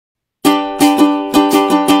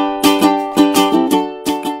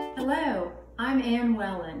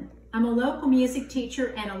Wellen. I'm a local music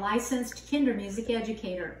teacher and a licensed kinder music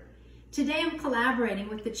educator. Today I'm collaborating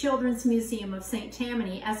with the Children's Museum of St.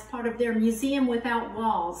 Tammany as part of their Museum Without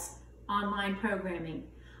Walls online programming.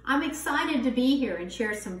 I'm excited to be here and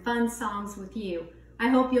share some fun songs with you. I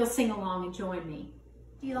hope you'll sing along and join me.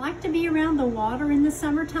 Do you like to be around the water in the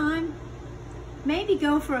summertime? Maybe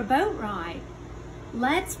go for a boat ride.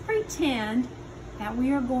 Let's pretend that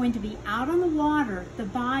we are going to be out on the water, the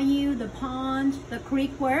bayou, the pond, the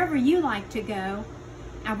creek, wherever you like to go,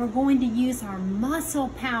 and we're going to use our muscle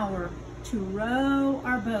power to row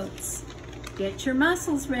our boats. Get your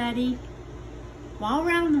muscles ready. While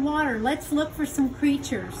we're out in the water, let's look for some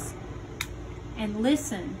creatures and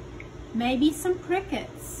listen. Maybe some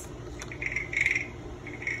crickets.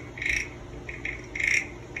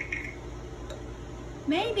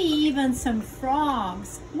 Maybe even some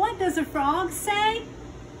frogs. What does a frog say?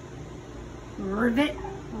 Ribbit,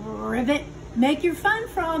 ribbit. Make your fun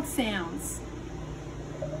frog sounds.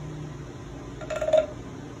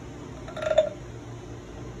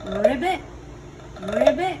 Ribbit,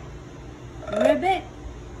 ribbit, ribbit.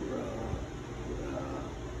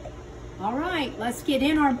 All right, let's get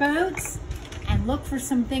in our boats and look for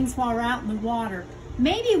some things while we're out in the water.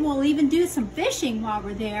 Maybe we'll even do some fishing while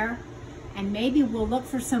we're there. And maybe we'll look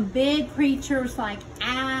for some big creatures like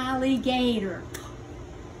alligator.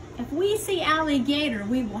 If we see alligator,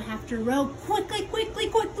 we will have to row quickly, quickly,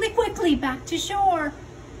 quickly, quickly back to shore.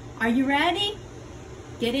 Are you ready?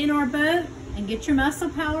 Get in our boat and get your muscle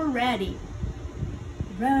power ready.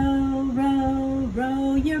 Row, row,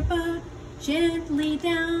 row your boat gently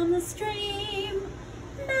down the stream.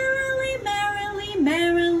 Merrily, merrily,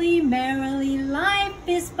 merrily, merrily, life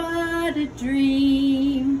is but a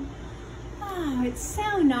dream. Oh, it's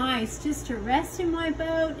so nice just to rest in my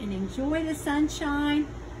boat and enjoy the sunshine.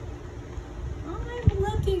 I'm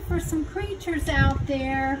looking for some creatures out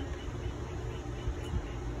there.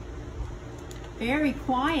 Very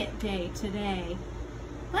quiet day today.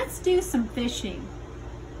 Let's do some fishing.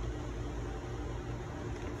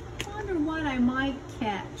 Wonder what I might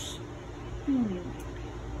catch.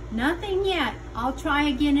 Nothing yet. I'll try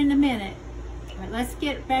again in a minute. All right, let's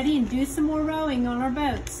get ready and do some more rowing on our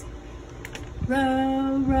boats.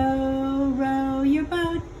 Row, row, row your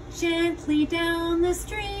boat gently down the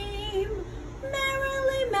stream.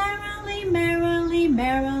 Merrily, merrily, merrily,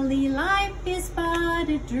 merrily, life is but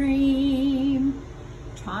a dream.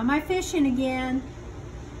 Try my fishing again.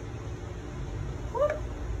 Whoop.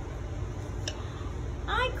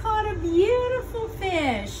 I caught a beautiful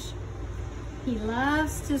fish. He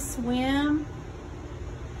loves to swim,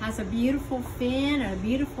 has a beautiful fin and a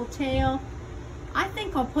beautiful tail. I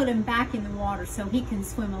think I'll put him back in the water so he can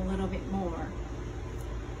swim a little bit more.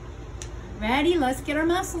 Ready? Let's get our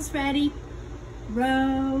muscles ready.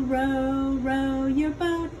 Row, row, row your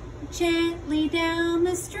boat gently down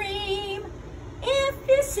the stream. If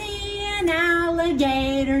you see an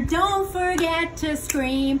alligator, don't forget to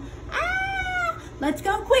scream. Ah! Let's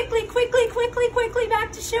go quickly, quickly, quickly, quickly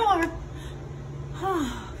back to shore.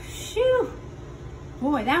 Oh, phew.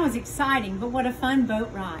 Boy, that was exciting, but what a fun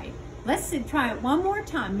boat ride. Let's try it one more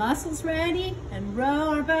time. Muscles ready and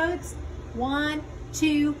row our boats. 1,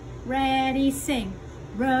 2, ready, sing.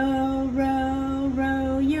 Row, row,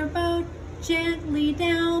 row your boat gently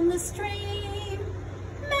down the stream.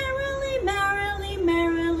 Merrily, merrily,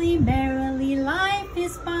 merrily, merrily, life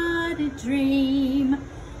is but a dream.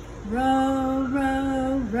 Row,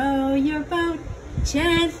 row, row your boat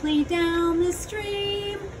gently down the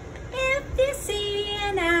stream. If you see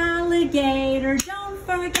an alligator, don't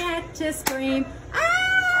forget to scream.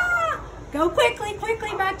 Ah! Go quickly,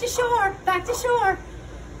 quickly, back to shore, back to shore.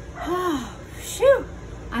 Oh, shoot.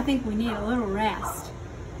 I think we need a little rest.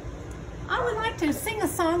 I would like to sing a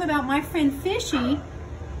song about my friend Fishy.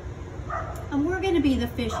 And we're going to be the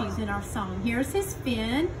fishies in our song. Here's his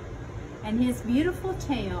fin and his beautiful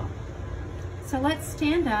tail. So let's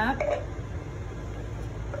stand up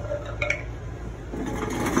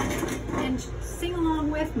and sing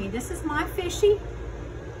along with me. This is my fishy.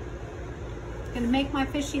 I'm going to make my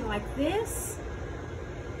fishy like this.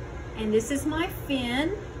 And this is my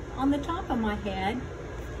fin on the top of my head.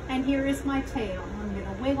 And here is my tail. I'm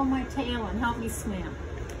going to wiggle my tail and help me swim.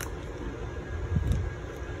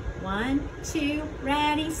 1, 2,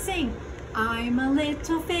 ready, sing. I'm a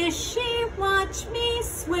little fishy, watch me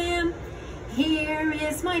swim. Here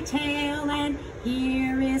is my tail and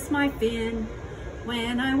here is my fin.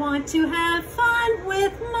 When I want to have fun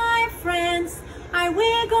with my friends, I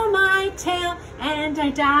wiggle my tail and I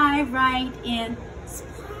dive right in.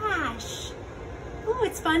 Splash! Oh,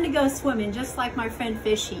 it's fun to go swimming just like my friend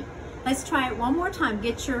Fishy. Let's try it one more time.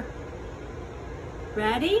 Get your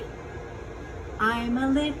Ready? I'm a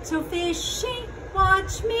little fishy,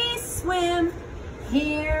 watch me swim.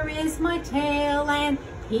 Here is my tail and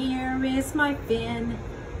here is my fin.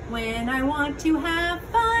 When I want to have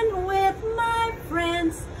fun with my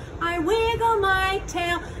friends, I wiggle my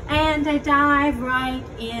tail and I dive right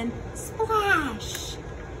in. Splash!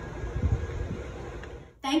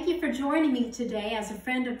 Thank you for joining me today as a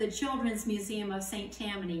friend of the Children's Museum of St.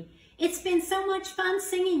 Tammany. It's been so much fun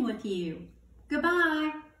singing with you.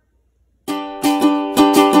 Goodbye.